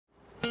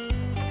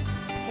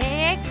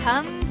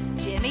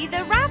comes Jimmy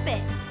the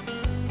rabbit.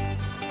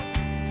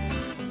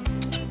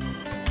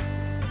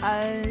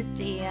 Oh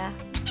dear.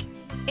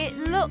 It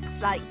looks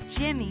like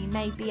Jimmy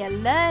may be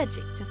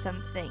allergic to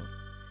something.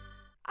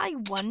 I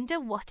wonder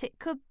what it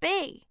could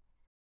be.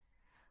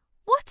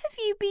 What have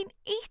you been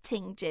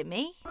eating,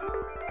 Jimmy?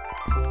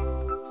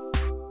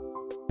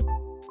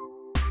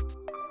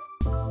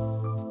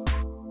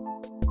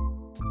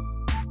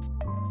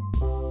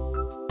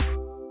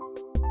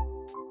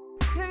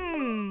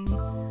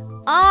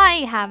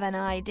 I have an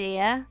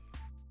idea.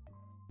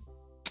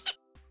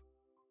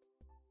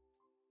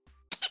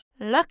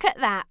 Look at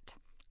that.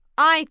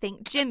 I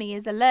think Jimmy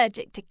is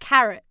allergic to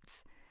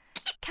carrots.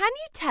 Can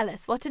you tell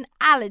us what an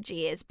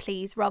allergy is,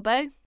 please,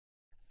 Robbo?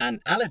 An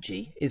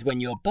allergy is when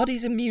your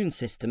body's immune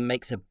system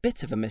makes a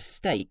bit of a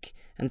mistake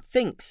and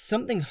thinks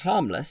something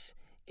harmless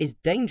is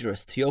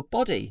dangerous to your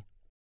body.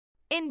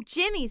 In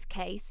Jimmy's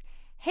case,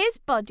 his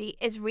body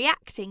is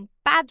reacting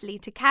badly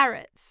to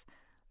carrots.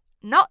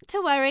 Not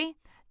to worry,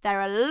 there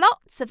are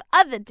lots of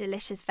other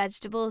delicious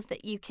vegetables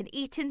that you can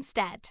eat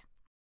instead.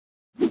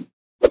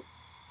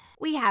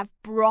 We have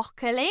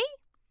broccoli,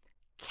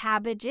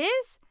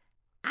 cabbages,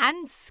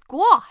 and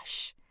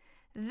squash.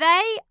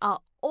 They are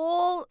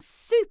all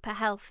super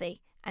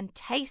healthy and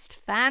taste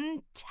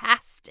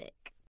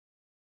fantastic.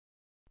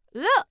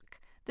 Look,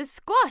 the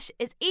squash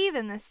is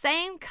even the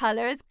same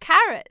colour as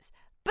carrots,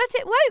 but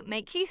it won't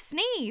make you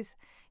sneeze.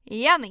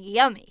 Yummy,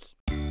 yummy.